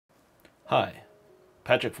Hi,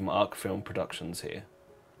 Patrick from Arc Film Productions here.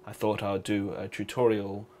 I thought I would do a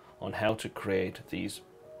tutorial on how to create these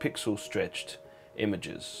pixel stretched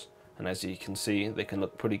images, and as you can see they can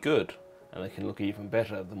look pretty good and they can look even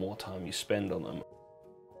better the more time you spend on them.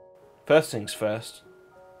 First things first,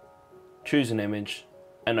 choose an image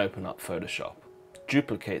and open up Photoshop.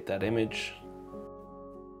 Duplicate that image.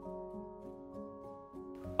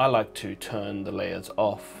 I like to turn the layers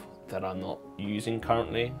off that I'm not using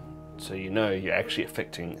currently, so you know you're actually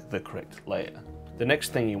affecting the correct layer. The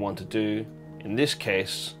next thing you want to do, in this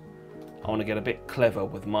case, I want to get a bit clever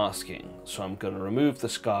with masking, so I'm going to remove the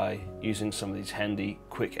sky using some of these handy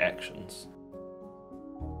quick actions.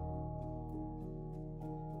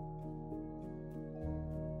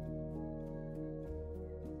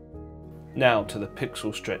 Now to the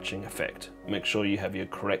pixel stretching effect. Make sure you have your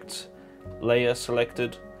correct layer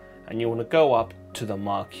selected and you want to go up to the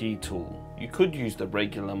marquee tool. You could use the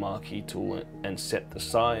regular marquee tool and set the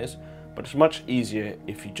size, but it's much easier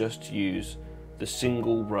if you just use the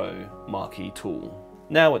single row marquee tool.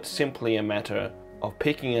 Now it's simply a matter of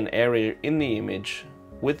picking an area in the image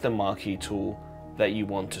with the marquee tool that you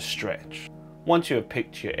want to stretch. Once you have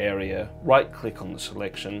picked your area, right click on the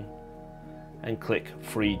selection and click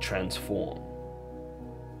Free Transform.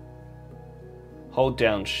 Hold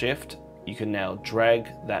down Shift. You can now drag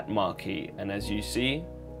that marquee, and as you see,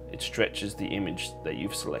 it stretches the image that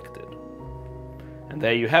you've selected. And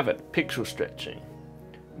there you have it, pixel stretching.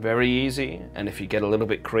 Very easy, and if you get a little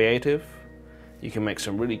bit creative, you can make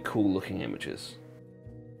some really cool looking images.